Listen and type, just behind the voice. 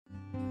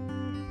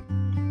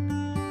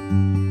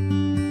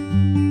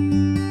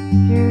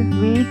To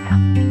read,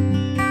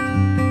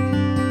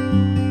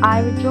 I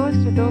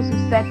rejoiced with those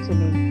who said to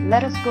me,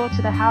 let us go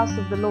to the house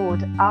of the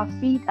Lord. Our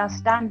feet are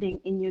standing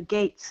in your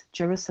gates,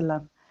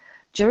 Jerusalem.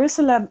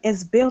 Jerusalem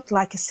is built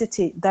like a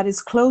city that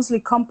is closely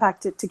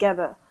compacted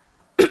together.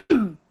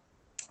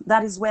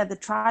 That is where the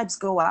tribes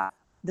go out,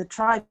 the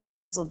tribes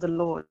of the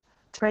Lord,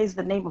 to praise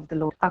the name of the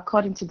Lord,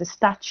 according to the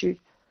statute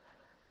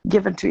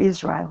given to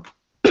Israel.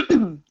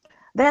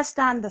 There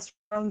stand the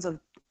thrones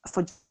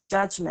for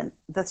judgment,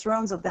 the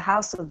thrones of the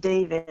house of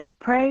David.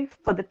 Pray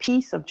for the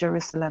peace of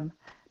Jerusalem.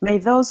 May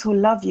those who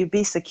love you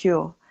be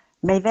secure.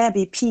 May there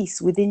be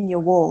peace within your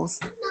walls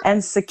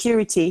and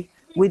security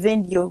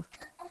within your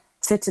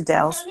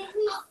citadels.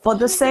 For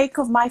the sake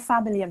of my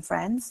family and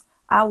friends,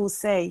 I will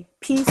say,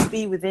 peace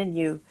be within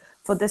you.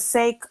 For the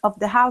sake of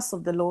the house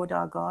of the Lord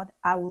our God,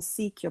 I will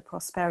seek your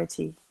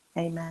prosperity.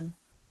 Amen.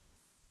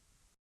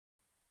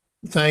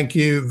 Thank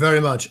you very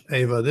much,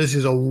 Ava. This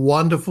is a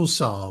wonderful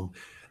psalm.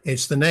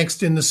 It's the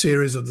next in the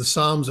series of the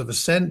Psalms of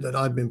Ascent that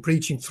I've been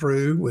preaching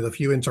through with a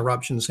few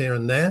interruptions here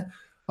and there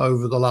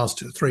over the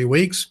last 3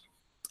 weeks.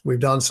 We've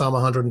done Psalm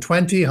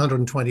 120,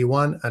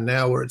 121, and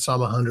now we're at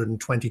Psalm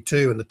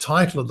 122. And the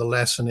title of the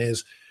lesson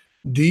is,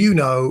 Do You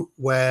Know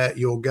Where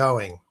You're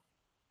Going?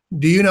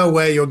 Do you know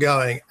where you're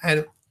going?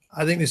 And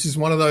I think this is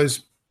one of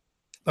those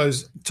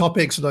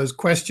topics, those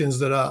questions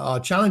that are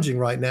challenging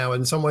right now.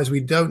 In some ways,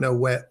 we don't know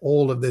where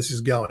all of this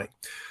is going.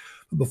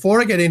 Before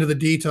I get into the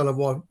detail of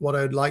what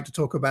I'd like to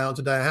talk about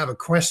today, I have a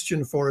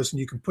question for us, and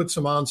you can put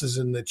some answers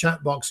in the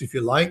chat box if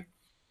you like.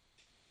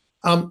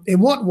 In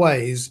what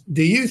ways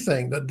do you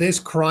think that this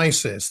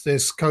crisis,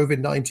 this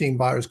COVID-19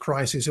 virus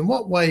crisis, in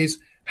what ways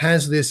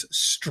has this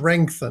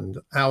strengthened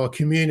our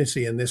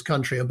community in this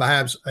country, and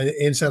perhaps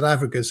in South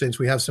Africa, since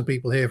we have some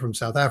people here from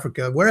South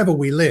Africa, wherever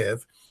we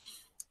live?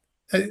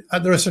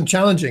 There are some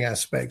challenging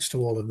aspects to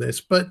all of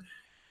this, but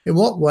in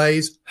what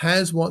ways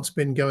has what's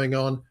been going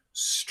on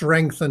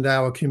strengthened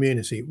our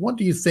community? What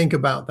do you think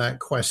about that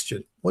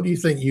question? What do you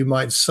think you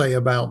might say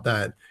about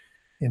that?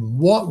 In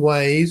what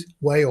ways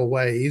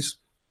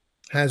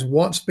has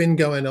what's been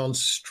going on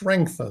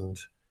strengthened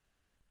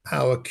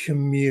our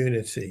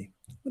community?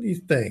 What do you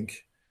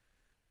think?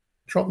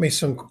 Drop me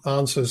some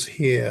answers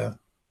here.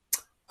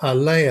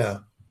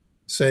 Leah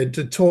said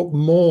to talk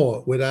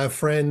more with our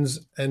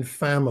friends and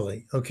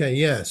family. Okay,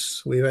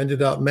 yes, we've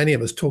ended up, many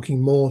of us,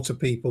 talking more to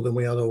people than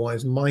we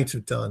otherwise might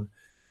have done.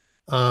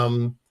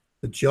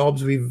 The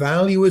jobs we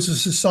value as a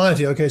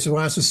society. Okay, so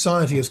our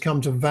society has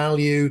come to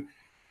value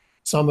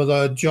some of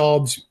the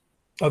jobs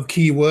of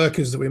key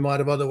workers that we might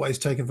have otherwise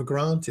taken for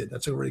granted.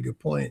 That's a really good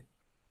point.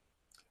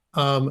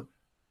 My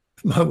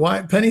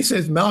wife, Penny,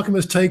 says Malcolm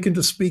has taken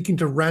to speaking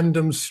to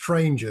random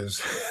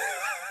strangers.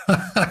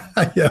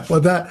 Yeah, well,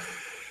 that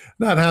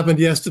happened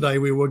yesterday.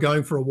 We were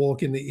going for a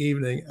walk in the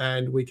evening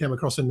and we came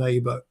across a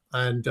neighbor,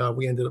 and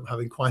we ended up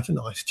having quite a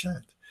nice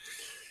chat.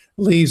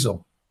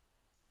 Liesel,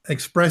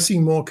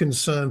 expressing more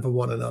concern for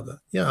one another.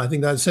 Yeah, I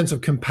think that sense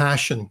of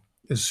compassion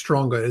is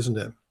stronger, isn't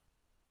it?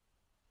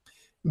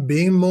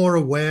 Being more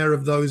aware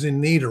of those in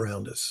need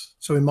around us.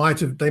 So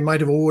they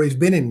might have always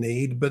been in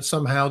need, but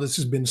somehow this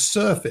has been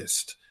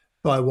surfaced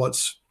by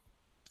what's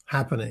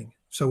happening.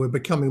 So we're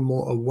becoming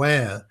more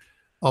aware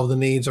of the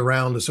needs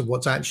around us, of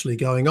what's actually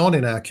going on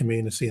in our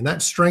community, and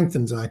that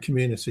strengthens our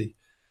community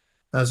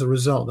as a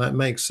result. That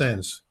makes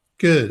sense.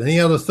 Good. Any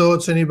other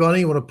thoughts,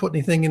 anybody? Want to put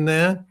anything in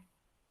there?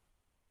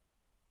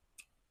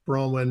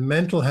 Bronwyn,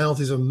 mental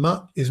health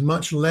is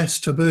much less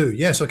taboo.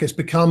 Yes, okay, it's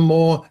become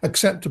more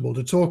acceptable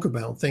to talk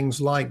about things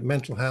like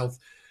mental health,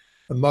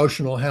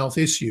 emotional health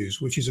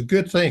issues, which is a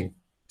good thing.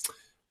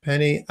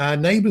 Penny, our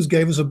neighbors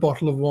gave us a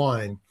bottle of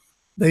wine.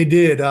 They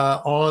did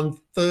on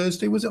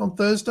Thursday. Was it on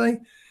Thursday?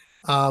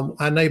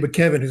 Our neighbor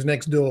Kevin, who's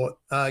next door,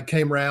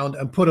 came round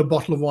and put a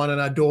bottle of wine on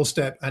our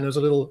doorstep, and there's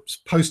a little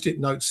post-it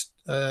notes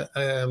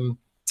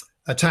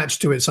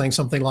attached to it saying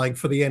something like,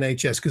 for the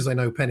NHS, because they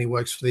know Penny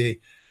works for the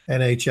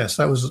NHS.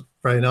 That was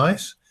very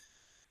nice.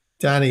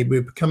 Danny,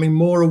 we're becoming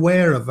more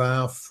aware of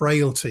our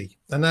frailty,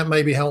 and that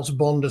maybe helps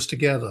bond us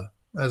together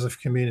as a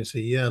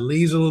community. Yeah,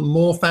 Liesel,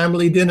 more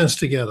family dinners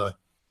together.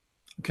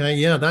 Okay,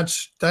 yeah,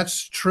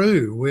 that's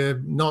true.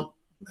 We're not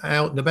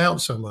out and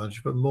about so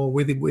much, but more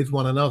with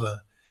one another.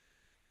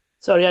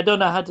 Sorry, I don't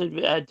know how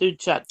to do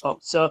chat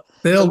box. So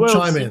Bill,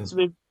 chime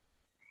in.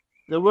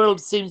 The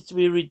world seems to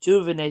be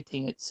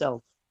rejuvenating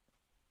itself.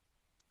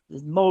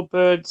 There's more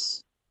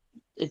birds.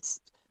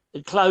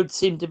 The clouds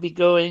seem to be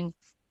going.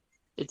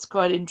 It's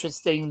quite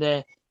interesting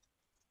there.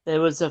 There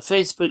was a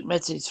Facebook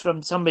message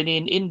from somebody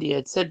in India.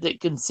 It said they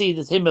can see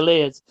the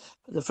Himalayas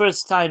for the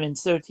first time in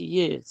 30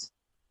 years.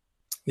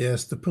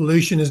 Yes, the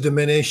pollution is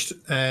diminished,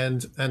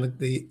 and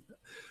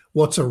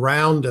what's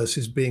around us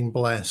is being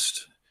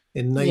blessed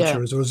in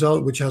nature as a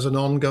result, which has a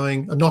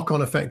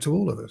knock-on effect to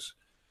all of us.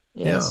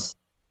 Yes.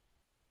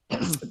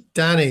 Yeah.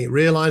 Danny,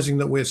 realizing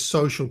that we're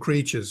social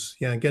creatures,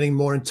 getting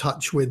more in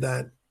touch with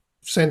that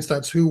sense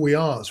that's who we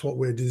are. It's what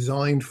we're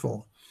designed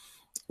for.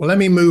 Well, let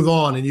me move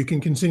on, and you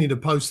can continue to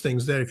post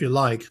things there if you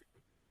like.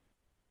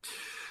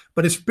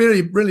 But it's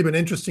really been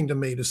interesting to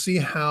me to see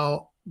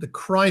how the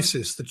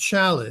crisis, the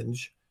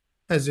challenge,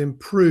 has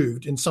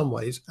improved in some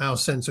ways our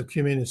sense of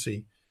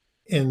community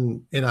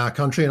in our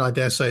country, and I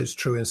dare say it's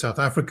true in South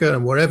Africa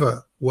and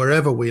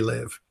wherever we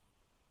live.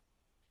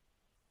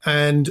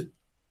 And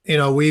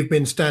we've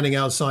been standing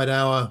outside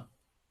our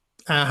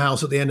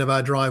house at the end of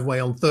our driveway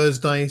on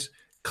Thursdays,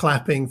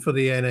 clapping for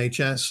the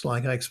NHS,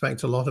 like I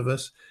expect a lot of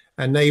us,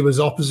 and neighbours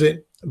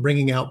opposite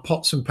bringing out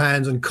pots and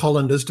pans and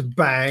colanders to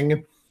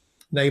bang.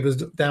 Neighbours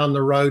down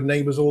the road,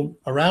 neighbours all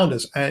around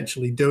us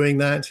actually doing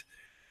that.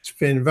 It's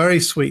been very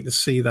sweet to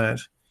see that.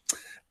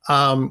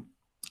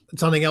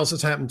 Something else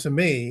that's happened to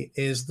me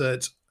is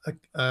that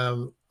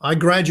I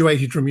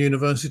graduated from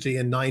university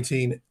in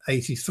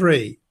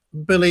 1983.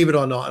 Believe it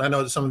or not, I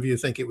know that some of you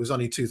think it was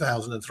only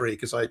 2003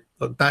 because I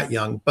look that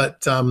young,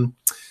 but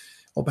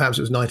or perhaps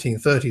it was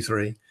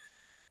 1933.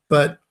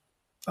 But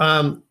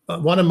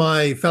one of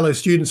my fellow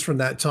students from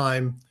that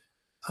time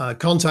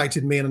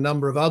contacted me and a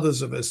number of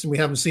others of us, and we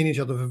haven't seen each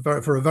other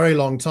for a very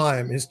long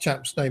time. His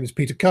chap's name is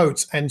Peter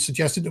Coates, and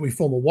suggested that we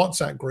form a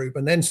WhatsApp group,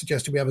 and then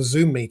suggested we have a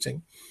Zoom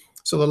meeting.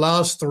 So the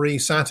last 3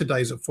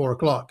 Saturdays at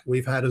 4:00,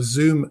 we've had a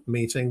Zoom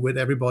meeting with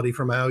everybody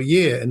from our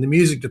year in the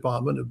music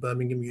department of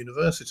Birmingham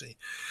University.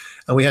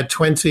 And we had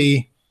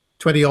 20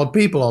 odd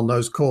people on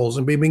those calls,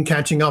 and we've been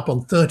catching up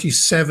on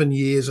 37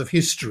 years of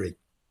history,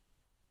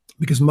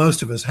 because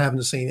most of us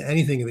haven't seen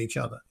anything of each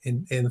other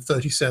in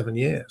 37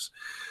 years.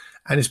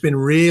 And it's been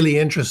really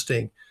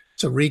interesting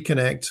to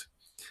reconnect.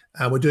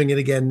 We're doing it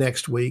again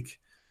next week.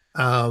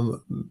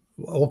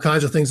 All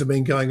kinds of things have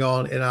been going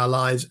on in our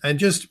lives. And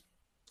just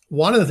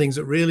one of the things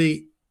that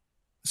really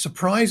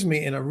surprised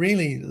me in a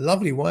really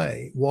lovely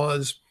way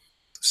was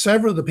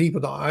several of the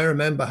people that I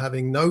remember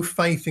having no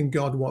faith in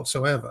God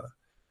whatsoever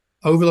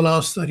over the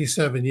last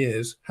 37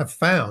 years have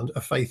found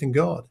a faith in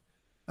God,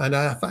 and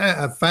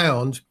have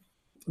found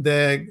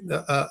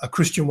a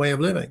Christian way of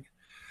living.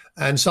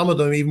 And some of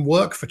them even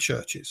work for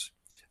churches.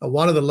 And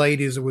one of the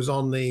ladies who was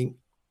on the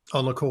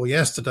call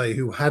yesterday,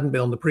 who hadn't been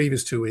on the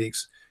previous 2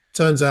 weeks,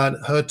 turns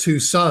out her 2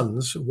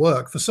 sons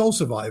work for Soul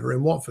Survivor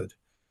in Watford.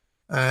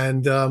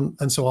 And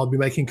so I'll be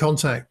making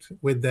contact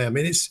with them.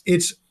 And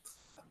it's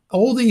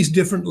all these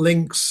different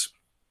links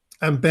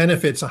and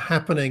benefits are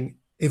happening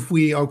if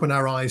we open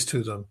our eyes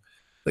to them,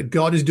 that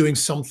God is doing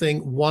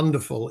something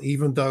wonderful,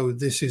 even though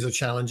this is a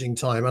challenging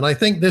time. And I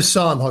think this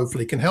psalm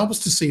hopefully can help us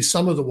to see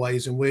some of the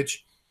ways in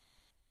which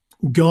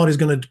God is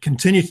going to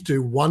continue to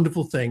do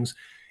wonderful things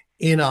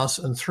in us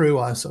and through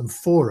us and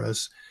for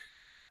us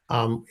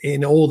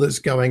in all that's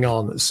going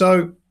on.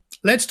 So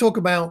let's talk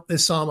about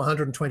this Psalm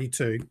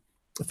 122.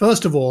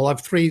 First of all, I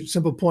have 3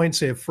 simple points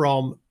here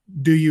from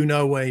Do You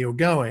Know Where You're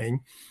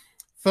Going?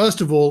 First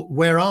of all,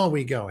 where are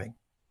we going?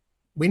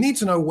 We need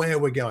to know where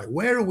we're going.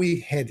 Where are we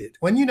headed?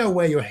 When you know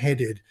where you're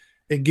headed,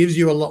 it gives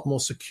you a lot more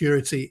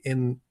security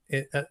in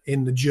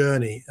the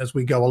journey as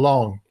we go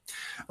along.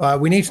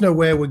 We need to know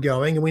where we're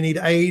going, and we need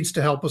aids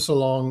to help us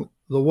along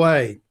the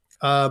way.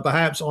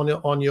 Perhaps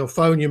on your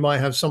phone, you might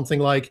have something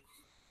like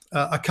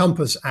a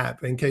compass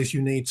app in case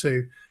you need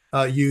to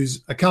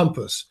use a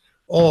compass.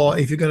 Or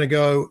if you're going to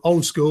go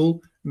old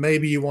school,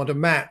 maybe you want a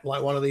map,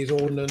 like one of these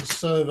Ordnance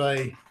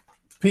Survey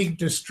Peak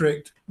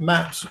District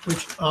maps,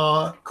 which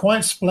are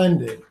quite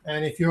splendid.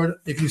 And if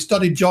you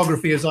studied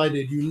geography as I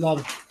did, you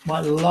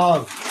might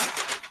love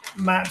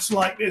maps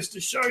like this to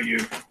show you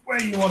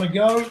where you want to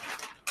go.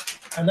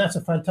 And that's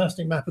a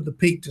fantastic map of the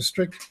Peak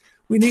District.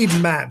 We need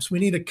maps. We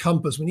need a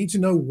compass. We need to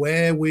know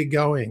where we're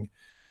going.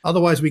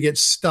 Otherwise, we get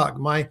stuck.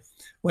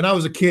 When I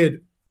was a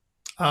kid,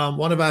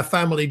 one of our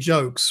family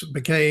jokes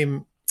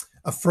became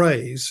a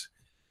phrase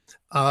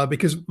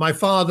because my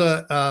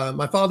father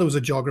was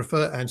a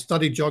geographer and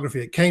studied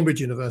geography at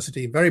Cambridge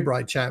University. Very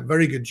bright chap,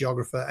 very good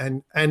geographer,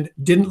 and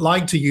didn't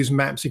like to use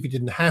maps if he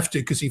didn't have to,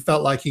 because he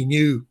felt like he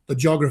knew the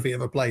geography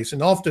of a place.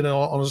 And often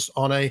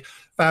on a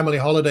family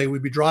holiday,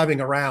 we'd be driving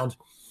around,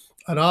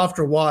 and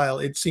after a while,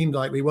 it seemed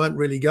like we weren't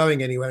really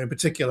going anywhere in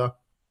particular.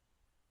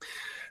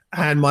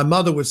 And my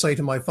mother would say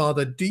to my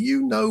father, "Do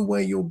you know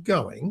where you're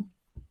going?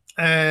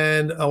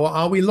 And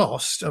are we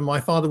lost?" And my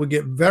father would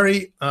get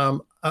very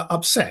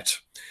upset.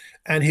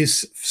 And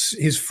his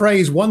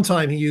phrase, one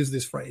time he used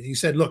this phrase. He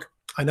said, "Look,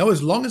 I know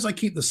as long as I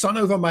keep the sun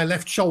over my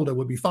left shoulder,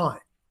 we'll be fine."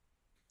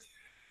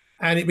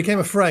 And it became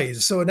a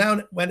phrase. So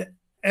now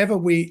whenever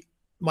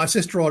my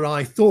sister and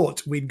I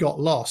thought we'd got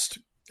lost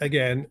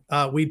again,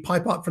 we'd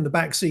pipe up from the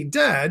back seat,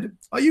 "Dad,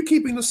 are you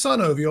keeping the sun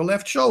over your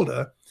left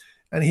shoulder?"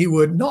 And he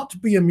would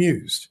not be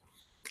amused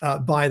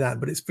by that,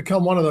 but it's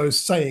become one of those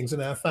sayings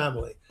in our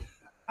family.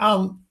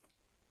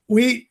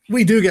 We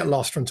do get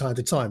lost from time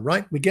to time,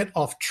 right? We get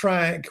off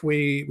track.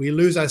 We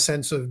lose our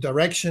sense of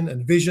direction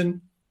and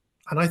vision.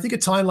 And I think a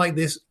time like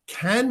this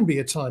can be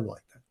a time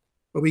like that,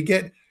 where we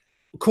get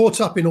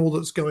caught up in all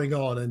that's going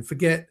on and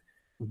forget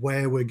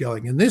where we're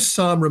going. And this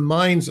psalm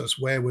reminds us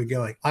where we're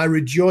going. I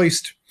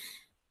rejoiced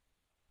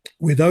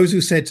with those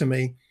who said to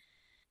me,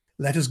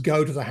 "Let us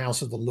go to the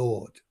house of the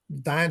Lord."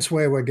 That's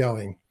where we're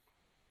going.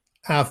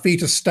 Our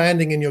feet are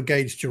standing in your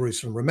gates,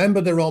 Jerusalem. Remember,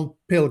 they're on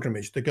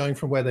pilgrimage. They're going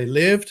from where they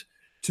lived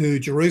to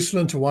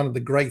Jerusalem to one of the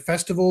great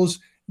festivals.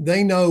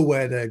 They know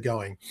where they're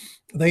going.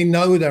 They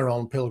know they're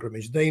on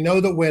pilgrimage. They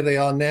know that where they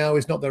are now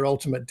is not their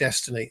ultimate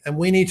destiny. And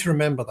we need to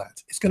remember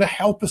that. It's going to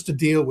help us to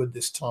deal with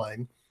this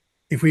time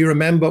if we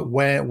remember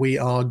where we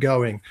are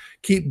going.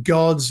 Keep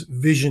God's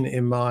vision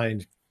in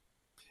mind.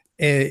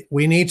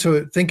 We need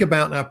to think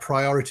about our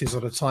priorities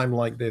at a time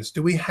like this.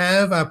 Do we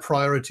have our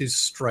priorities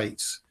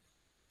straight?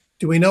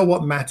 Do we know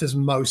what matters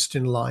most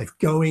in life?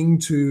 Going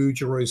to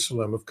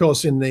Jerusalem, of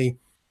course,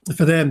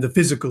 for them, the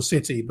physical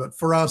city, but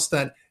for us,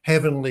 that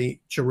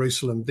heavenly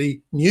Jerusalem, the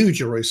new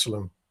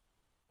Jerusalem.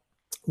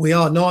 We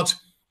are not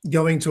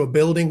going to a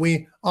building.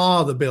 We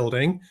are the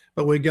building,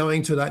 but we're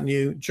going to that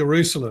new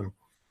Jerusalem.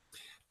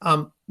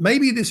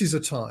 Maybe this is a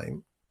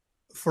time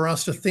for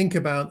us to think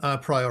about our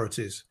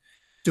priorities.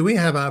 Do we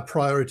have our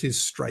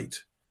priorities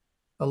straight?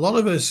 A lot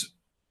of us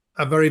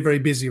are very, very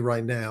busy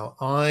right now.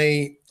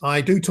 I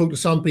do talk to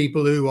some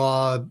people who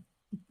are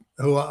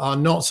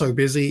not so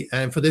busy,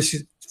 and for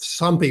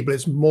some people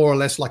it's more or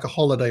less like a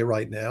holiday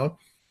right now.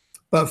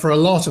 But for a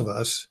lot of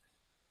us,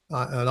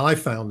 and I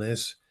found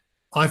this,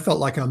 I felt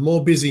like I'm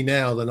more busy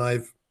now than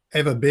I've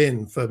ever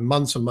been for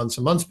months and months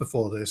and months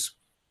before this.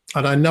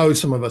 And I know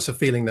some of us are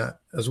feeling that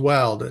as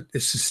well, that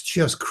this is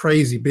just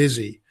crazy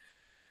busy.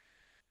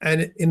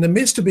 And in the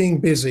midst of being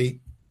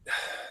busy,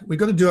 we've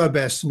got to do our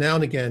best now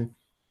and again,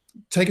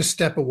 take a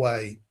step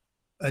away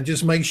and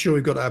just make sure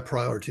we've got our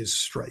priorities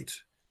straight.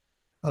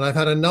 And I've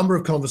had a number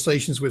of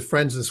conversations with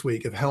friends this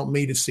week have helped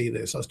me to see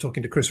this. I was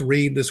talking to Chris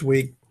Reed this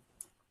week,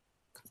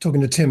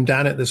 talking to Tim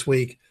Dannett this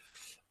week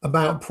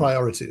about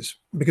priorities,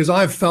 because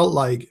I've felt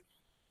like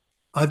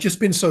I've just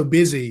been so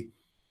busy.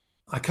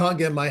 I can't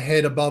get my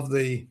head above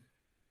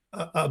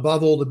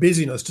all the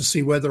busyness to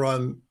see whether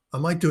am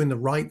I doing the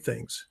right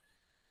things?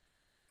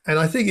 And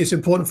I think it's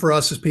important for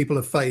us as people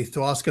of faith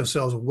to ask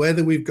ourselves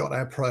whether we've got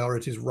our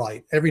priorities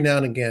right every now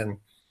and again.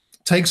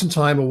 Take some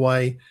time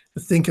away to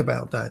think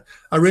about that.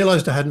 I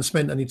realized I hadn't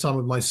spent any time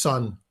with my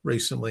son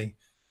recently.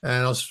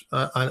 And I was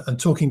and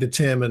talking to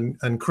Tim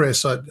and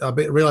Chris, I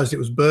realized it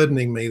was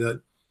burdening me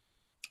that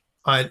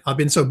I've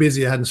been so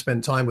busy I hadn't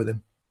spent time with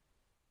him.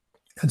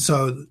 And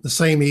so the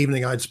same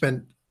evening I'd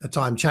spent a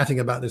time chatting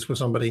about this with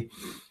somebody,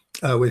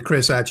 with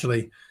Chris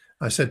actually.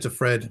 I said to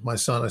Fred, my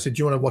son, I said, do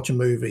you want to watch a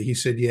movie? He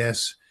said,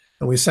 yes.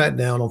 And we sat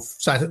down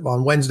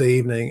on Wednesday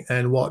evening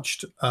and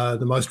watched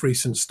the most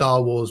recent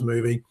Star Wars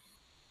movie,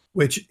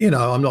 which,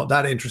 I'm not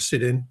that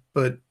interested in,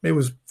 but it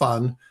was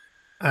fun.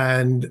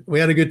 And we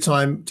had a good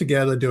time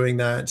together doing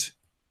that.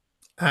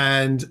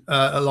 And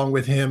along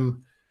with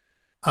him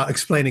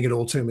explaining it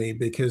all to me,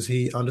 because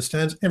he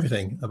understands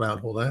everything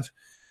about all that,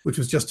 which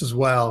was just as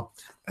well.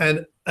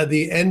 And at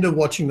the end of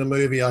watching the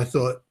movie, I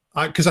thought,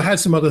 because I had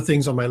some other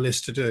things on my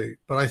list to do,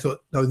 but I thought,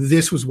 no,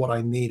 this was what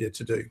I needed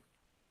to do.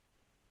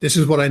 This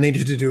is what I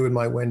needed to do in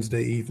my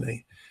Wednesday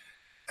evening.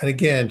 And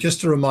again, just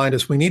to remind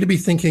us, we need to be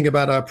thinking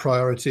about our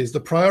priorities. The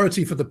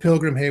priority for the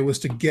pilgrim here was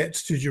to get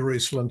to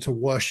Jerusalem, to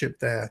worship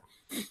there.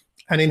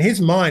 And in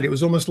his mind, it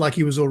was almost like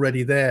he was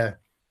already there.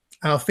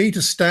 Our feet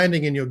are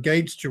standing in your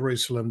gates,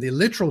 Jerusalem. The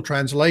literal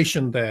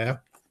translation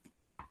there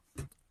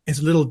is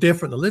a little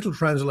different. The literal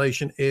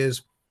translation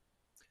is,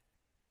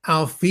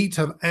 our feet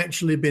have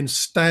actually been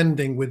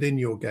standing within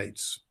your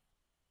gates.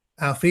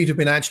 Our feet have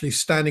been actually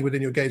standing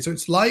within your gates. So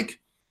it's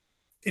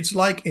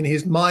like in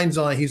his mind's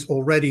eye, he's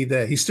already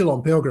there. He's still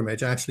on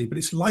pilgrimage, actually, but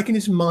it's like in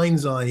his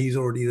mind's eye, he's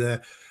already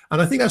there.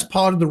 And I think that's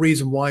part of the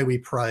reason why we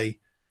pray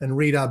and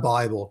read our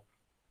Bible,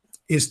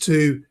 is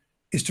to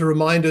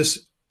remind us,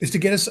 is to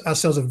get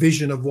ourselves a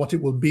vision of what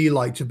it will be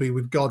like to be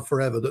with God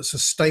forever, that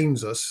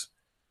sustains us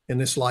in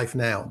this life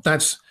now.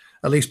 That's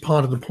at least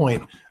part of the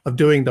point of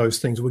doing those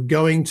things. We're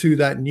going to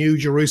that new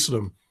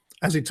Jerusalem,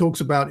 as it talks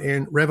about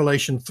in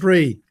Revelation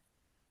 3.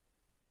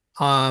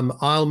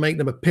 I'll make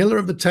them a pillar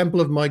of the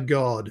temple of my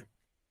God.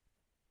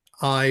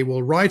 I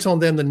will write on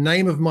them the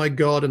name of my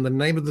God and the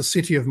name of the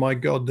city of my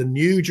God, the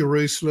new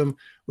Jerusalem,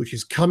 which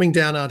is coming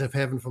down out of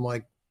heaven from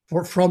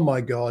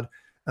my God.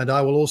 And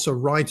I will also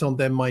write on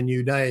them my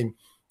new name.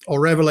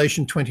 Or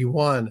Revelation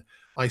 21,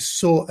 I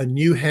saw a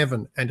new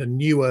heaven and a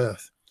new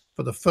earth.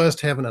 For the first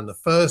heaven and the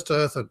first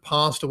earth had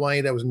passed away.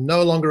 There was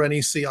no longer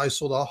any sea. I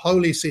saw the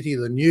holy city,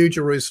 the new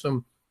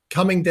Jerusalem,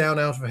 coming down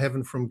out of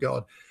heaven from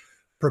God,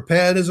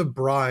 prepared as a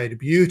bride,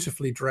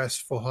 beautifully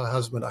dressed for her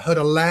husband. I heard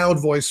a loud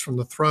voice from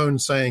the throne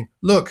saying,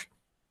 look,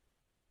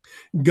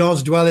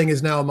 God's dwelling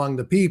is now among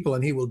the people,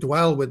 and he will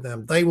dwell with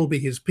them. They will be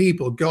his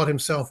people. God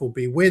himself will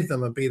be with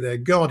them and be their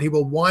God. He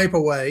will wipe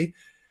away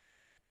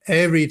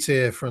every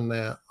tear from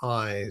their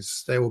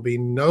eyes. There will be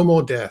no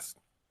more death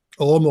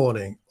or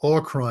mourning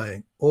or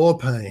crying or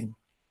pain,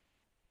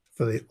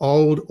 for the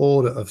old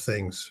order of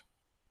things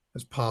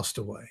has passed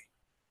away.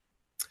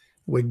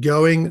 We're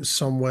going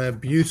somewhere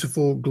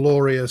beautiful,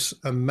 glorious,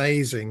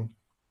 amazing.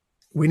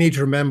 We need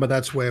to remember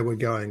that's where we're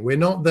going. We're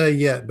not there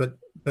yet, but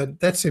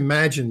let's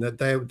imagine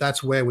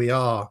that's where we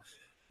are.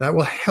 That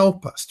will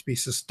help us to be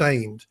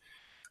sustained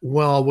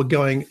while we're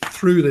going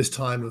through this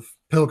time of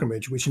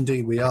pilgrimage, which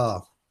indeed we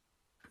are.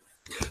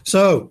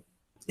 So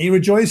he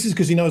rejoices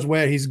because he knows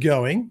where he's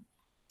going.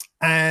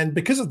 And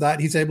because of that,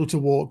 he's able to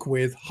walk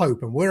with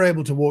hope. And we're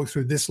able to walk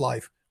through this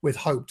life with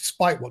hope,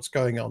 despite what's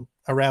going on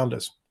around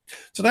us.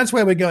 So that's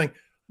where we're going.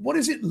 What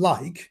is it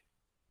like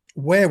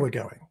where we're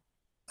going?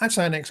 That's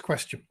our next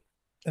question.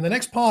 And the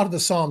next part of the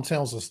psalm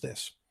tells us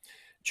this.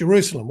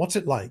 Jerusalem, what's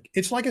it like?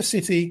 It's like a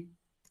city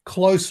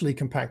closely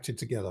compacted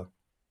together,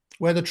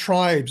 where the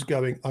tribes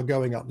are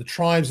going up, the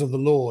tribes of the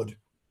Lord,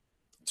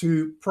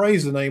 to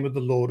praise the name of the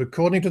Lord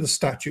according to the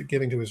statute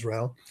given to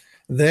Israel.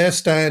 There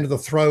stand the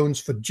thrones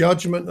for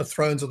judgment, the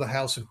thrones of the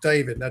house of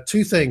David. Now,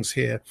 two things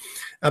here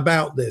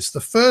about this.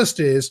 The first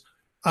is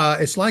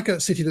it's like a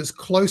city that's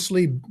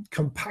closely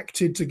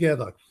compacted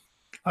together.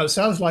 It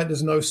sounds like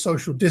there's no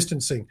social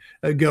distancing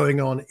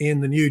going on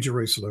in the New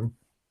Jerusalem,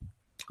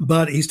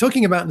 but he's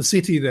talking about the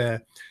city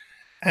there.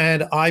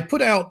 And I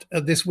put out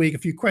this week a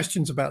few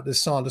questions about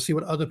this psalm to see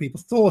what other people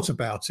thought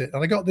about it.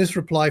 And I got this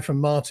reply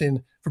from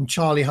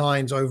Charlie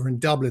Hines over in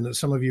Dublin that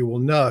some of you will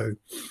know.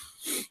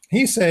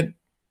 He said,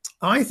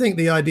 I think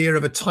the idea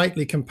of a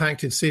tightly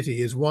compacted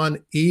city is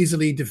one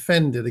easily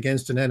defended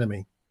against an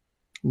enemy.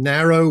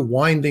 Narrow,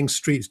 winding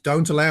streets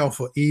don't allow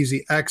for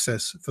easy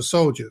access for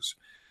soldiers.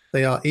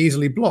 They are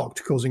easily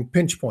blocked, causing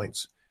pinch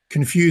points,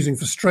 confusing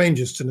for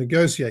strangers to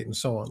negotiate, and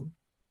so on.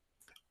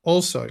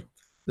 Also,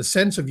 the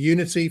sense of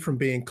unity from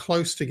being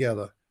close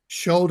together,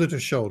 shoulder to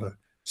shoulder,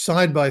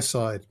 side by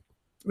side,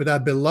 with our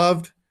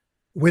beloved,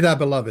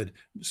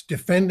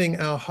 defending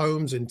our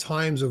homes in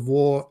times of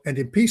war and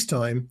in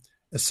peacetime,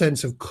 a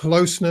sense of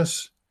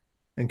closeness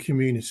and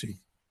community.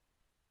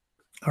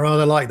 I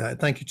rather like that.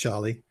 Thank you,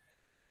 Charlie.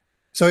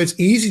 So it's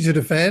easy to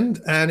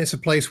defend, and it's a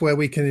place where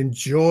we can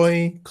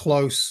enjoy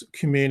close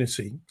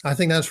community. I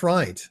think that's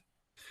right.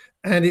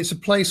 And it's a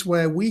place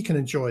where we can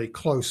enjoy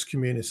close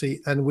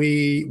community, and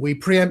we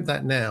preempt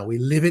that now. We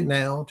live it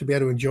now to be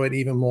able to enjoy it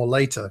even more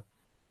later.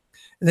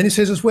 And then it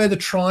says it's where the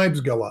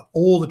tribes go up,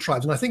 all the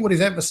tribes. And I think what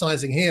he's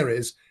emphasizing here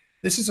is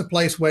this is a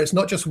place where it's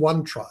not just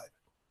one tribe,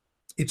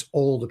 it's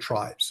all the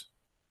tribes.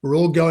 We're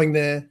all going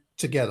there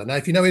together. Now,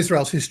 if you know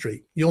Israel's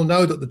history, you'll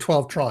know that the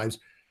 12 tribes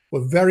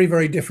were very,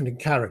 very different in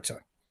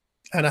character.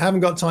 And I haven't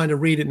got time to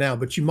read it now,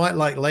 but you might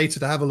like later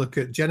to have a look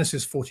at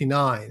Genesis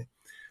 49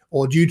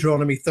 or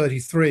Deuteronomy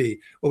 33,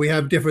 where we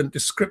have different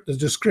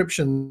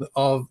description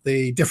of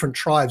the different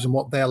tribes and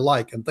what they're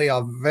like. And they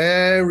are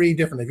very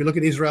different. If you look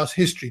at Israel's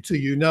history too,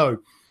 you know,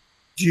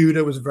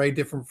 Judah was very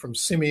different from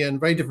Simeon,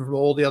 very different from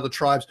all the other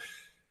tribes.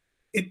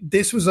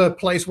 This was a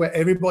place where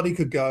everybody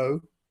could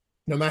go,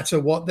 no matter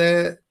what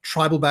their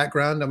tribal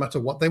background, no matter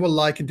what they were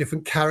like in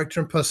different character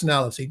and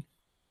personality,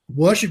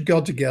 worship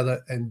God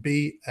together and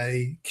be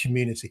a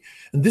community.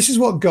 And this is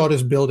what God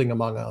is building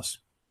among us.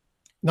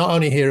 Not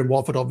only here in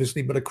Watford,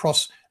 obviously, but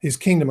across his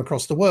kingdom,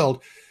 across the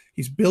world.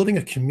 He's building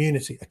a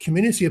community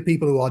of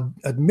people who are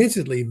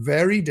admittedly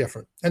very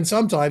different. And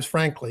sometimes,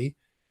 frankly,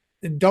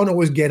 don't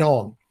always get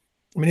on.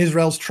 I mean,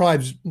 Israel's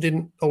tribes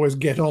didn't always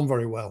get on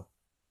very well.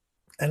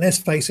 And let's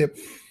face it,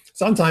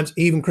 sometimes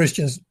even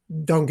Christians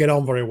don't get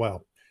on very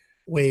well.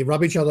 We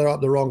rub each other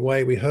up the wrong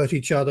way. We hurt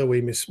each other.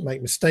 We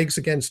make mistakes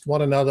against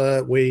one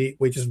another. We're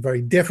just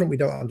very different. We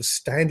don't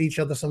understand each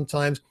other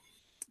sometimes.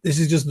 This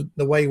is just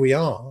the way we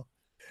are.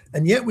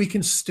 And yet we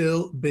can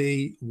still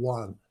be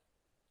one.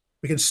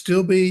 We can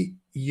still be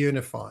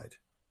unified.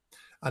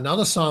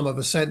 Another psalm of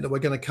ascent that we're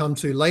going to come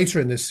to later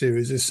in this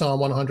series is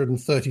Psalm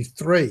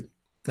 133.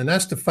 And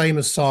that's the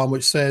famous psalm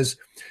which says,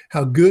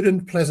 how good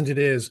and pleasant it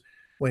is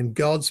when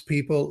God's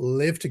people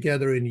live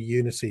together in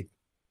unity.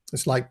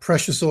 It's like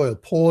precious oil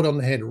poured on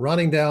the head,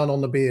 running down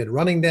on the beard,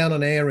 running down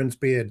on Aaron's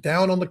beard,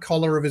 down on the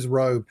collar of his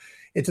robe.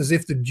 It's as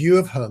if the dew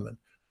of Hermon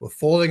were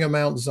falling on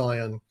Mount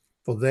Zion,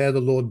 for there the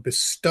Lord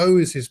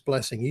bestows his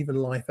blessing, even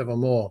life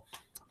evermore.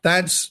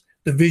 That's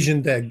the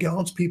vision there,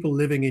 God's people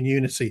living in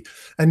unity.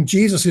 And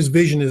Jesus'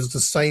 vision is the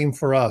same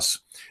for us.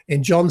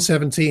 In John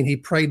 17, he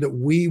prayed that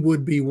we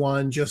would be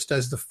one just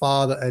as the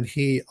Father and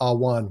he are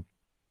one.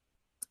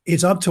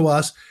 It's up to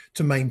us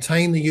to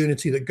maintain the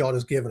unity that God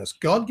has given us.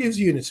 God gives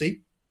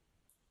unity.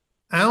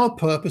 Our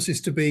purpose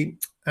is to be,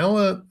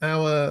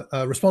 our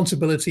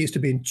responsibility is to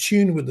be in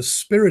tune with the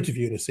spirit of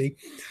unity,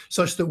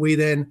 such that we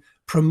then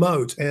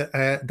promote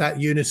that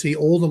unity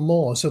all the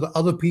more so that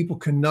other people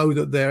can know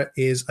that there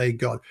is a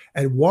God.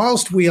 And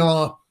whilst we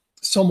are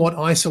somewhat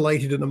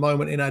isolated at the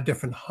moment in our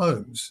different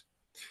homes,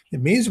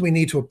 it means we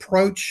need to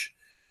approach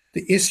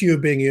the issue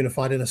of being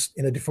unified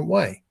in a different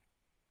way.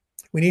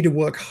 We need to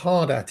work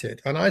hard at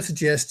it. And I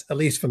suggest, at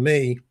least for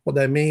me, what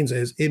that means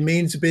is it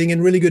means being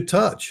in really good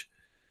touch.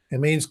 It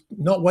means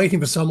not waiting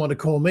for someone to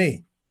call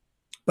me,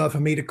 but for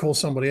me to call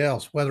somebody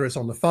else, whether it's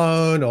on the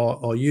phone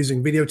or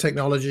using video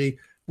technology.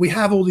 We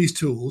have all these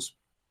tools.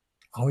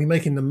 Are we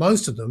making the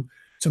most of them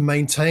to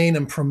maintain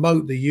and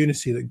promote the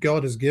unity that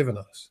God has given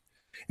us?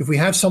 If we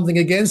have something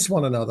against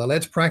one another,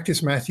 let's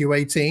practice Matthew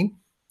 18,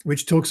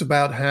 which talks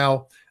about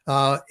how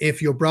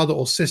if your brother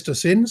or sister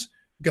sins,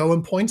 go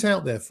and point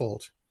out their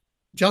fault,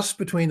 just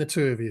between the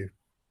two of you.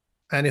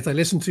 And if they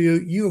listen to you,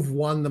 you have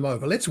won them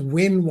over. Let's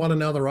win one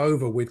another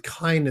over with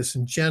kindness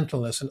and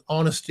gentleness and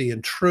honesty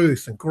and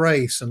truth and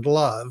grace and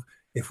love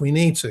if we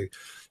need to.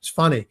 It's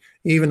funny,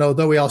 even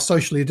though we are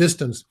socially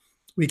distanced,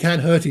 we can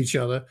hurt each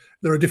other.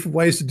 There are different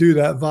ways to do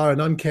that via an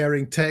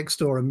uncaring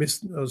text or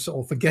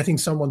or forgetting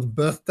someone's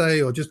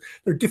birthday, or just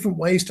there are different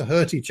ways to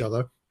hurt each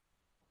other.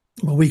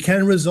 But we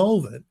can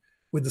resolve it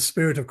with the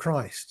Spirit of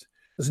Christ.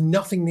 There's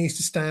nothing needs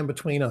to stand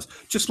between us.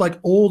 Just like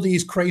all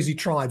these crazy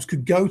tribes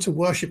could go to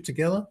worship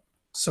together,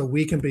 so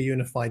we can be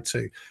unified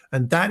too.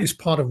 And that is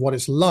part of what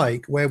it's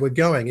like where we're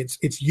going.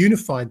 It's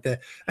unified there.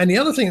 And the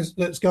other thing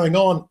that's going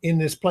on in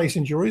this place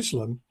in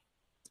Jerusalem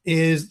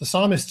is the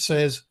psalmist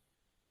says,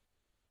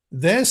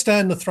 there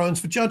stand the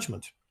thrones for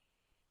judgment,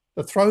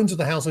 the thrones of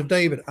the house of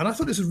David. And I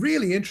thought this was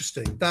really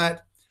interesting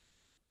that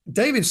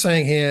David's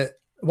saying here,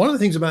 one of the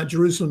things about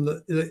Jerusalem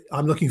that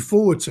I'm looking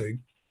forward to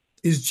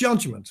is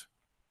judgment.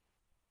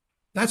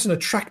 That's an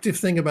attractive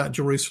thing about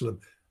Jerusalem.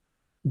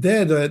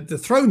 There, the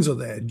thrones are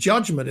there.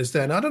 Judgment is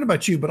there. And I don't know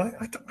about you, but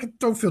I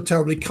don't feel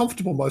terribly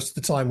comfortable most of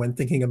the time when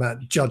thinking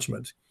about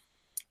judgment.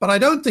 But I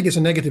don't think it's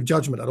a negative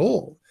judgment at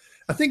all.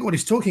 I think what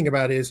he's talking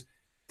about is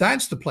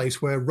that's the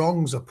place where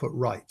wrongs are put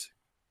right.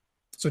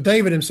 So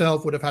David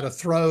himself would have had a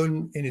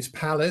throne in his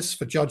palace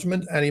for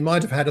judgment, and he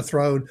might have had a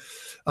throne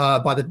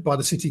by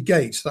the city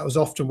gates. That was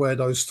often where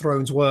those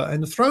thrones were.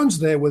 And the thrones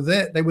they were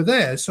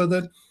there so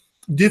that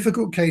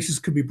difficult cases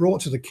could be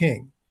brought to the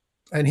king.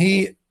 And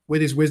he,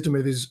 with his wisdom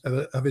of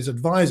his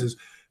advisors,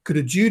 could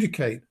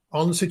adjudicate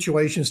on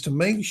situations to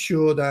make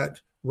sure that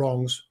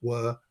wrongs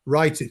were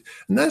righted.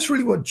 And that's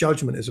really what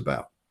judgment is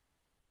about.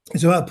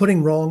 It's about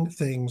putting wrong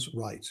things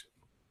right.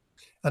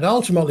 And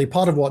ultimately,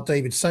 part of what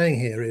David's saying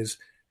here is,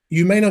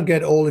 you may not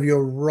get all of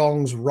your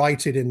wrongs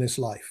righted in this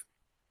life.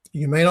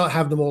 You may not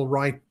have them all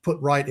put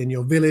right in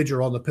your village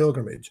or on the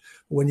pilgrimage.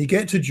 But when you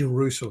get to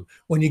Jerusalem,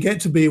 when you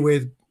get to be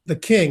with the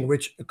king,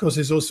 which of course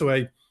is also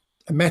a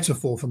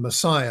metaphor for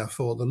Messiah,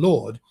 for the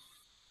Lord,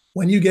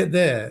 when you get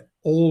there,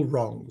 all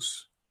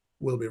wrongs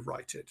will be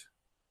righted,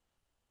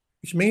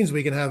 which means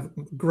we can have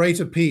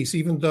greater peace,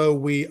 even though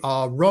we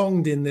are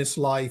wronged in this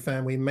life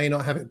and we may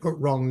not have it put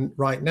wrong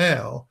right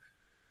now.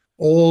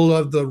 All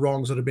of the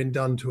wrongs that have been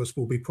done to us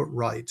will be put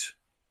right,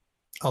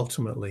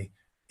 ultimately,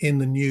 in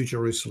the New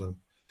Jerusalem.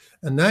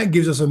 And that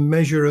gives us a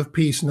measure of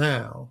peace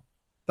now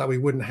that we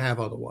wouldn't have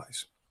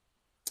otherwise.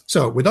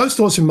 So with those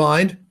thoughts in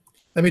mind,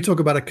 let me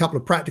talk about a couple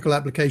of practical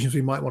applications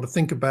we might want to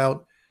think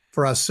about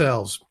for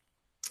ourselves.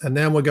 And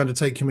then we're going to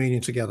take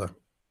communion together.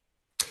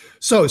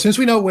 So since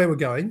we know where we're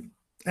going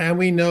and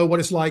we know what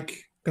it's going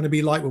to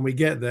be like when we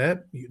get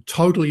there,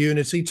 total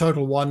unity,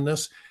 total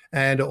oneness,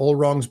 and all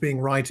wrongs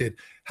being righted,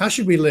 how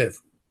should we live?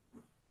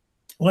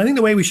 Well, I think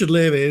the way we should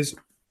live is,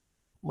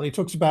 when he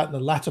talks about in the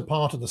latter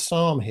part of the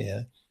psalm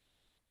here,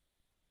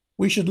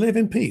 we should live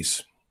in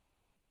peace.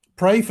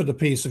 Pray for the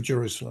peace of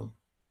Jerusalem.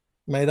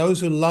 May those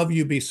who love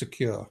you be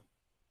secure.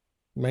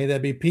 May there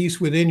be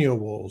peace within your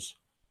walls,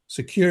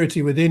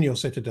 security within your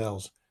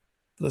citadels.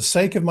 For the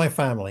sake of my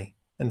family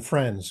and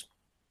friends,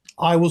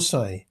 I will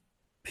say,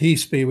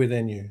 peace be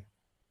within you.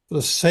 For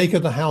the sake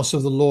of the house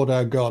of the Lord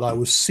our God, I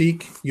will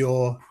seek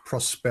your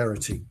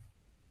prosperity.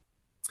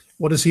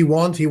 What does he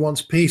want? He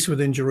wants peace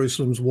within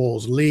Jerusalem's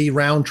walls. Lee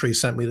Roundtree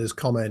sent me this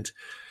comment.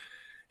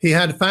 He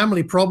had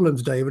family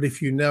problems, David,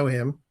 if you know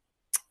him,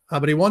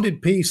 but he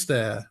wanted peace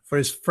there for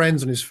his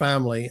friends and his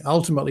family.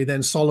 Ultimately,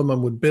 then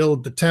Solomon would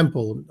build the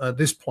temple. At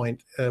this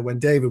point, when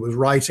David was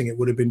writing, it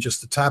would have been just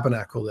the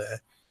tabernacle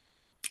there.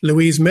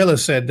 Louise Miller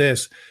said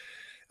this,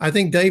 I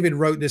think David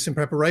wrote this in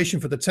preparation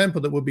for the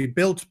temple that would be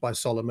built by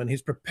Solomon.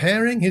 He's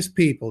preparing his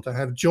people to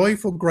have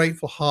joyful,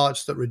 grateful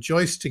hearts that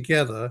rejoice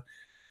together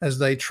as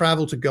they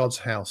travel to God's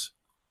house.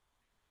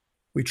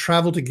 We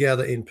travel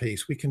together in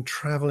peace. We can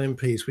travel in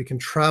peace. We can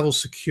travel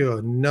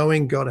secure,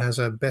 knowing God has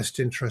our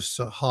best interests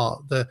at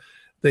heart. The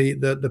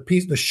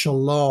peace, the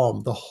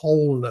shalom, the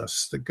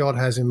wholeness that God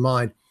has in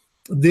mind.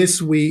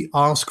 This we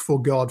ask for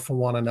God for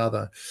one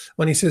another.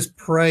 When he says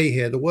pray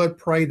here, the word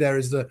pray there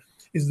is the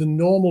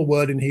normal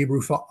word in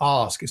Hebrew for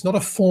ask. It's not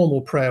a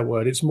formal prayer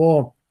word. It's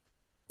more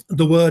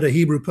the word a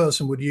Hebrew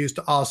person would use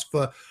to ask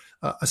for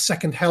a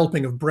second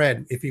helping of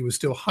bread if he was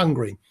still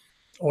hungry.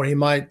 Or he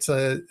might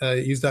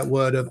use that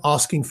word of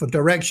asking for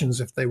directions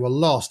if they were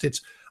lost.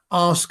 It's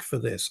ask for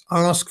this.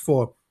 Ask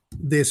for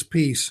this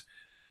peace,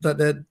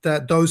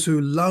 that those who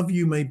love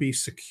you may be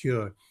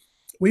secure.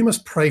 We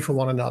must pray for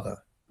one another,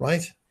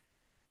 right?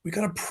 We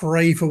got to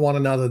pray for one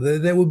another.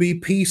 There will be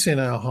peace in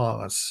our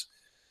hearts.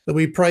 That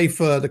we pray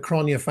for the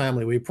Cronje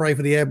family, we pray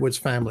for the Edwards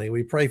family,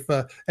 we pray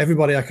for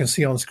everybody I can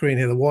see on screen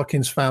here, the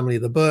Watkins family,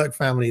 the Burke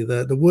family,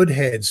 the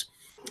Woodheads,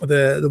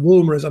 the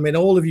Woolmers. I mean,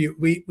 all of you,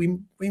 we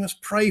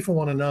must pray for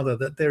one another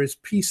that there is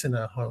peace in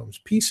our homes,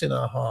 peace in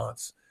our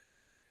hearts,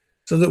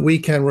 so that we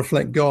can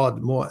reflect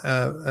God more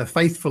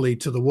faithfully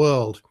to the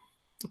world,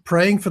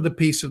 praying for the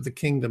peace of the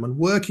kingdom and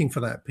working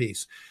for that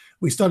peace.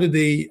 We studied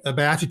the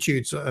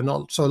Beatitudes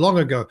not so long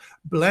ago.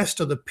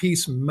 Blessed are the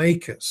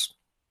peacemakers,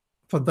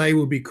 for they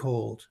will be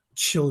called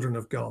children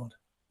of God.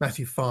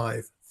 Matthew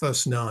 5,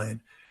 verse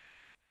 9.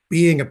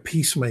 being a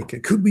peacemaker.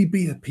 Could we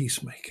be a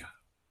peacemaker?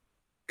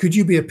 Could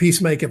you be a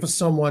peacemaker for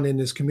someone in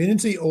this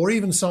community, or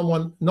even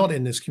someone not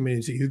in this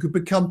community who could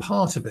become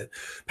part of it,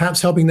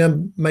 perhaps helping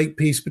them make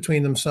peace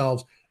between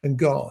themselves and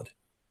God?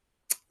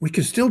 We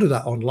can still do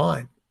that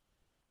online.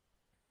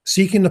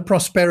 Seeking the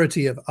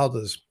prosperity of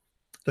others,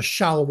 the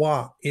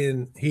shalwa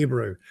in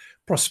Hebrew,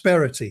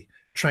 prosperity,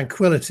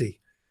 tranquility,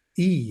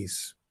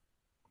 ease.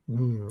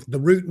 The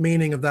root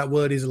meaning of that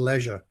word is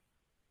leisure,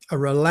 a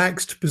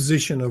relaxed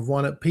position of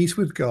one at peace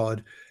with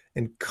God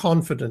and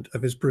confident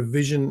of his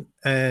provision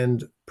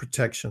and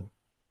protection.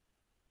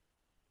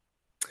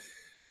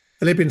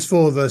 Philippians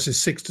 4 verses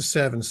 6 to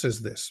 7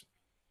 says this: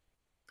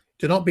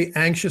 Do not be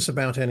anxious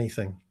about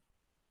anything.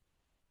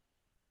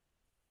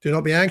 Do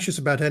not be anxious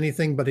about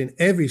anything, but in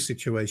every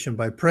situation,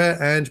 by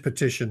prayer and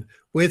petition,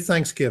 with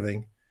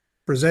thanksgiving,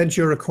 present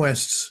your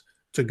requests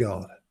to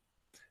God.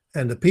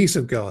 And the peace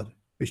of God,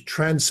 which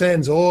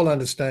transcends all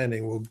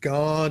understanding, will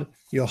guard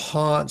your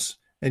hearts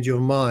and your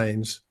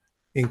minds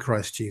in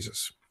Christ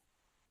Jesus.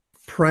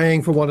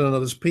 Praying for one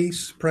another's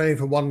peace, praying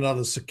for one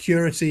another's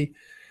security,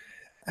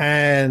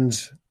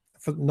 and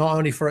for not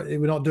only for,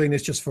 we're not doing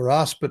this just for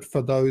us, but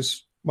for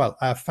those, well,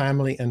 our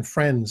family and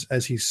friends,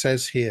 as he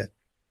says here.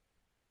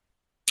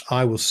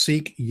 I will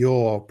seek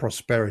your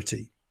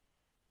prosperity.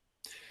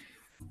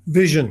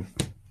 Vision.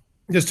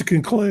 Just to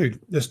conclude,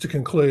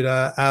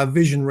 our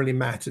vision really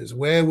matters.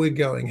 Where we're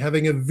going,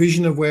 having a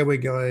vision of where we're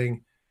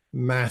going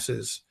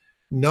matters.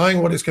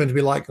 Knowing what it's going to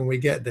be like when we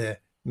get there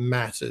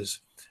matters.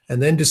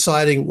 And then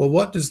deciding, well,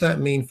 what does that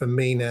mean for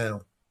me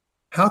now?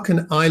 How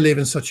can I live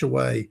in such a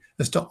way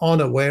as to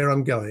honor where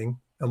I'm going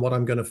and what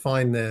I'm going to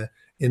find there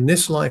in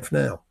this life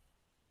now?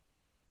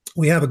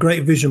 We have a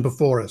great vision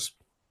before us.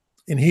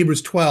 In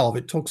Hebrews 12,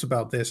 it talks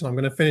about this, and I'm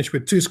going to finish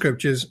with 2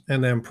 scriptures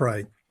and then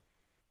pray.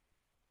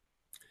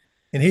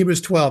 In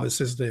Hebrews 12, it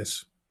says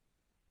this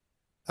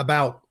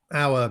about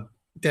our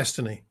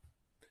destiny,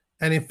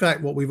 and in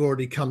fact, what we've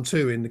already come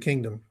to in the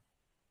kingdom.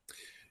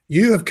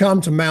 You have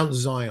come to Mount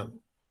Zion,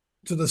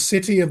 to the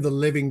city of the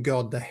living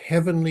God, the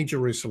heavenly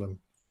Jerusalem.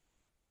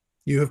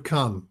 You have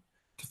come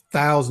to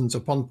thousands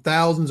upon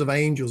thousands of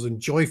angels in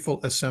joyful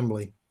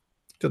assembly,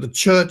 to the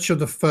church of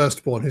the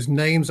firstborn, whose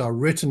names are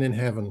written in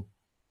heaven.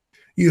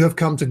 You have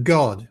come to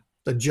God,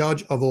 the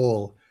judge of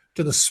all,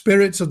 to the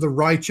spirits of the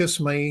righteous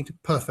made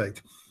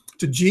perfect,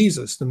 to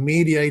Jesus, the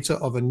mediator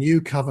of a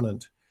new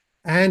covenant,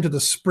 and to the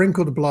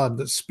sprinkled blood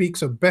that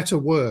speaks a better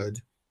word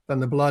than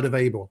the blood of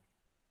Abel.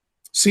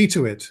 See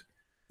to it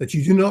that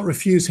you do not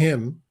refuse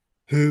him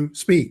who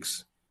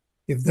speaks.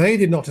 If they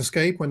did not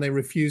escape when they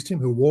refused him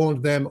who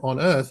warned them on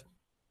earth,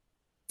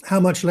 how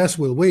much less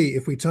will we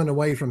if we turn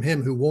away from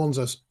him who warns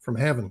us from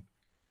heaven?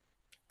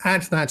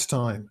 At that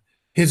time,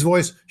 his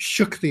voice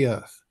shook the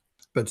earth,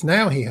 but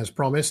now he has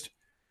promised,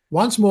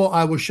 once more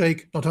I will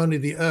shake not only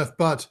the earth,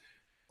 but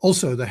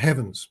also the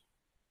heavens.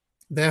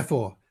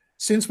 Therefore,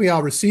 since we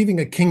are receiving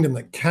a kingdom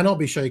that cannot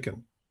be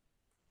shaken,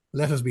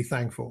 let us be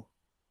thankful.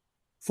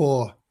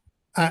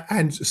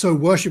 And so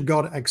worship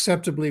God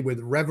acceptably with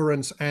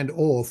reverence and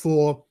awe,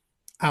 for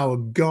our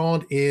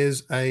God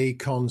is a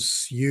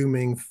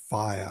consuming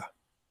fire.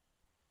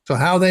 So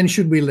how then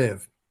should we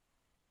live?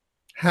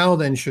 How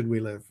then should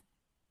we live?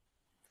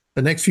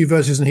 The next few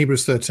verses in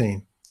Hebrews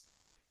 13.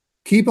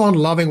 Keep on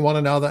loving one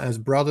another as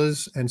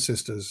brothers and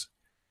sisters.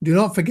 Do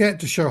not forget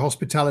to show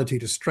hospitality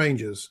to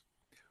strangers,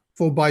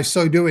 for by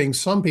so doing,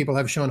 some people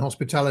have shown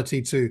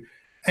hospitality to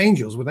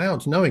angels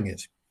without knowing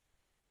it.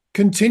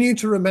 Continue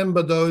to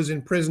remember those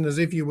in prison as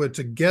if you were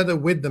together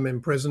with them in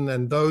prison,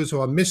 and those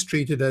who are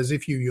mistreated as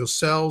if you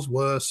yourselves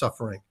were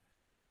suffering.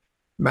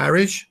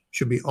 Marriage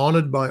should be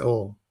honored by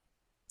all,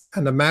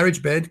 and the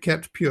marriage bed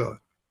kept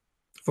pure.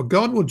 For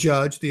God will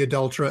judge the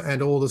adulterer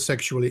and all the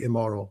sexually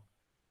immoral.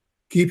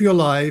 Keep your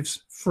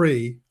lives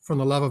free from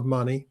the love of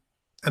money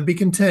and be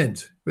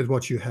content with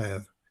what you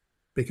have,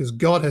 because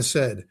God has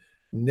said,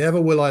 never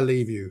will I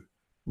leave you,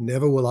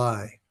 never will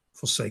I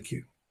forsake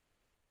you.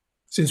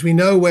 Since we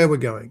know where we're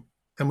going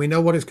and we know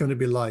what it's going to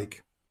be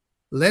like,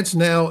 let's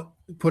now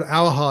put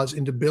our hearts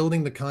into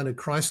building the kind of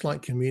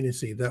Christ-like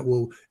community that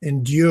will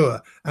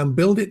endure, and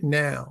build it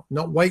now,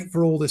 not wait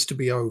for all this to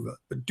be over,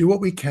 but do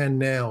what we can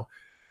now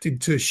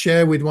to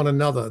share with one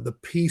another the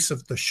peace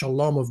of the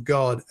shalom of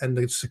God and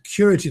the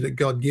security that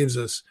God gives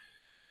us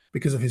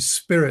because of his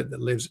spirit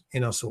that lives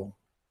in us all.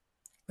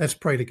 Let's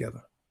pray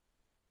together.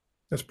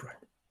 Let's pray.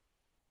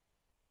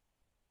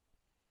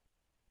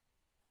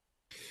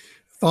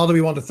 Father, we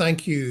want to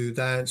thank you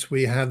that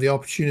we have the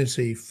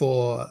opportunity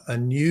for a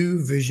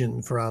new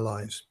vision for our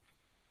lives,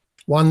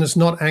 one that's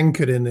not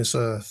anchored in this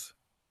earth,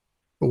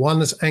 but one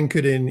that's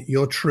anchored in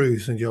your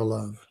truth and your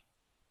love.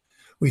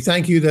 We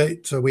thank you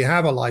that we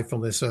have a life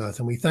on this earth,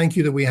 and we thank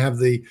you that we have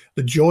the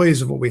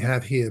joys of what we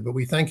have here, but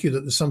we thank you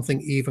that there's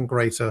something even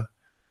greater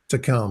to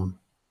come.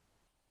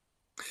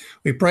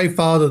 We pray,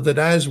 Father, that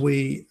as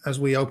we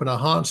open our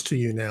hearts to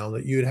you now,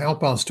 that you'd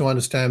help us to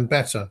understand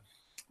better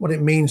what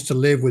it means to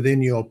live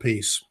within your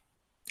peace,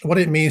 what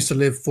it means to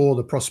live for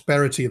the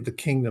prosperity of the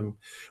kingdom,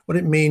 what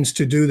it means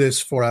to do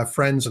this for our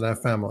friends and our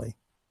family.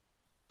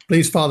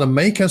 Please, Father,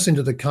 make us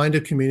into the kind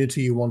of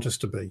community you want us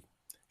to be.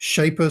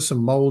 Shape us and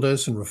mold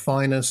us and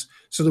refine us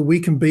so that we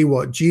can be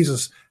what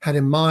Jesus had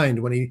in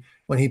mind when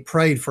he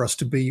prayed for us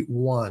to be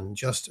one,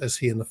 just as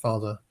he and the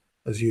Father,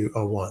 as you,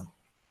 are one.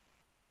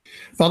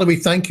 Father, we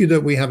thank you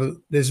that we have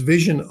this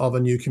vision of a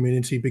new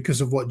community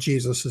because of what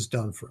Jesus has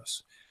done for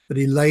us, that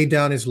he laid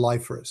down his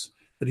life for us,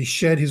 that he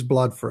shed his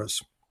blood for us,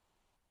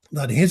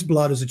 that his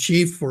blood has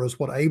achieved for us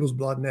what Abel's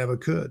blood never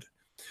could.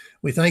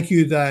 We thank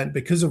you that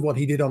because of what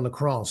he did on the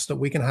cross, that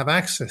we can have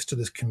access to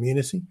this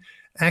community,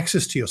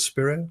 access to your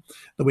spirit,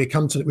 that we've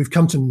come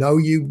to know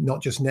you,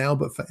 not just now,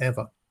 but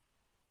forever.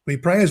 We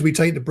pray as we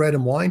take the bread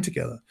and wine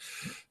together,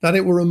 that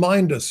it will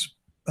remind us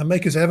and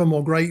make us ever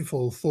more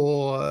grateful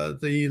for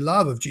the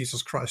love of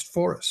Jesus Christ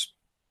for us,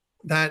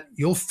 that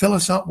you'll fill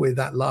us up with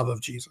that love of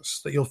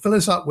Jesus, that you'll fill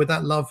us up with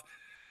that love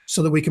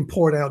so that we can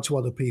pour it out to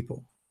other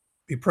people.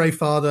 We pray,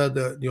 Father,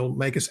 that you'll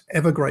make us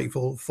ever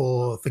grateful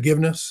for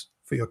forgiveness,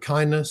 for your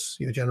kindness,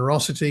 your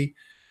generosity,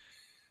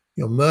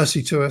 your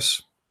mercy to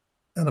us,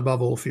 and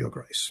above all, for your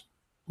grace.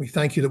 We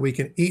thank you that we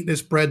can eat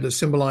this bread that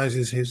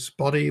symbolizes his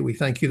body. We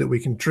thank you that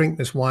we can drink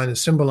this wine that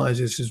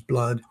symbolizes his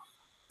blood.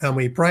 And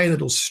we pray that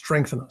it'll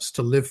strengthen us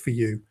to live for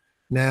you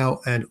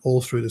now and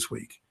all through this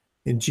week.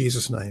 In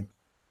Jesus' name,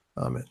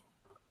 amen.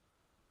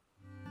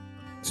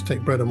 Let's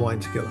take bread and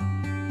wine together.